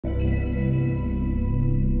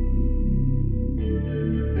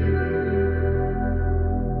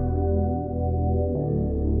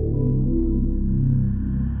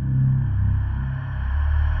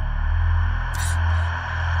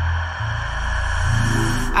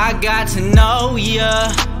I got to know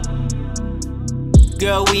ya.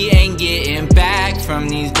 Girl, we ain't getting back from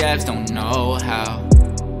these devs, don't know how.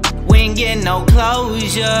 We ain't getting no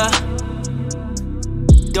closure.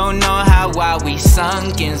 Don't know how, why we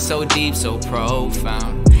sunk in so deep, so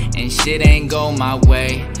profound. And shit ain't go my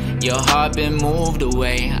way. Your heart been moved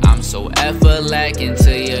away. I'm so effortless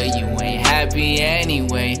to you, you ain't happy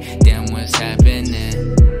anyway. Damn, what's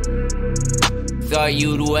happening? Thought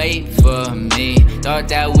you'd wait for me. Thought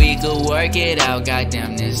that we could work it out.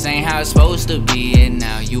 Goddamn, this ain't how it's supposed to be, and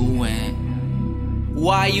now you win.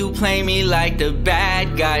 Why you play me like the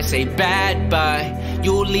bad guy? Say bad bye.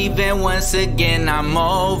 You leaving once again, I'm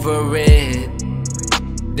over it.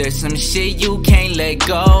 There's some shit you can't let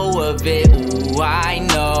go of it. Ooh, I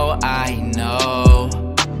know, I know.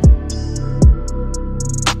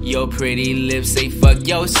 Your pretty lips say fuck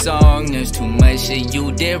your song. There's too much shit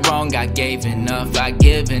you did wrong. I gave enough, I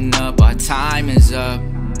given up. Our time is up.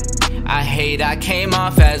 I hate I came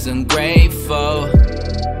off as ungrateful.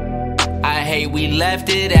 I hate we left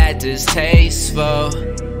it at distasteful.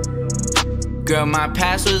 Girl, my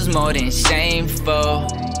past was more than shameful.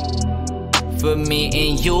 For me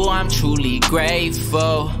and you, I'm truly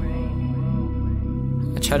grateful.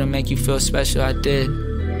 I tried to make you feel special, I did.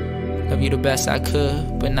 Love you the best I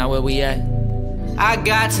could, but not where we at. I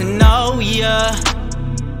got to know ya.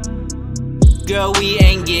 Girl, we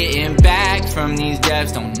ain't getting back from these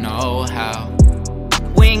devs, don't know how.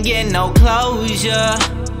 We ain't getting no closure.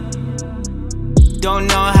 Don't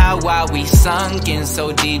know how, why we sunk in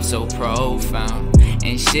so deep, so profound.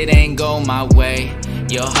 And shit ain't go my way.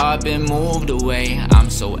 Your heart been moved away. I'm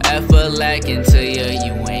so effortless to you,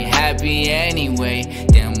 you ain't happy anyway.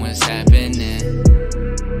 Damn, what's happening?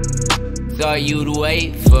 Thought you'd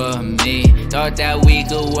wait for me. Thought that we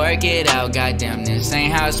could work it out. Goddamn, this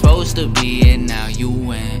ain't how it's supposed to be, and now you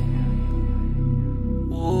win.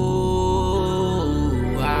 Ooh,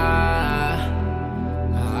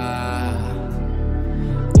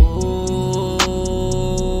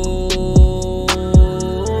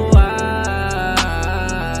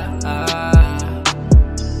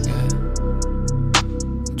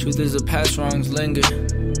 Truth is, the past wrongs linger.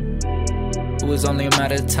 It was only a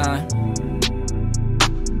matter of time.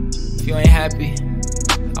 If you ain't happy,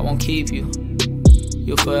 I won't keep you.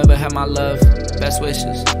 You'll forever have my love, best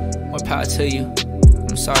wishes, more power to you.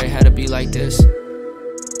 I'm sorry it had to be like this.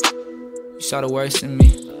 You saw the worst in me.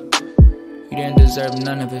 You didn't deserve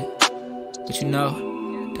none of it. But you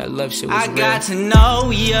know, that love shit was real. I got to know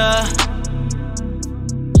ya.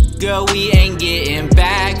 Girl, we ain't getting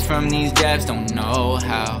back from these devs, don't know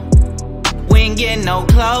how. We ain't getting no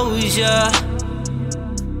closure.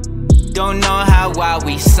 Don't know how, why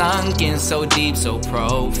we sunk in so deep, so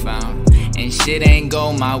profound. And shit ain't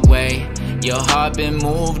go my way. Your heart been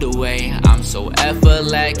moved away. I'm so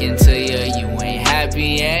effortless to you, you ain't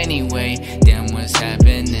happy anyway. Damn, what's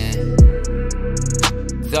happening?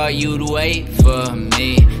 Thought you'd wait for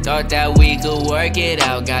me. Thought that we could work it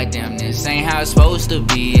out. Goddamn, this ain't how it's supposed to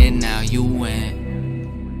be, and now you win.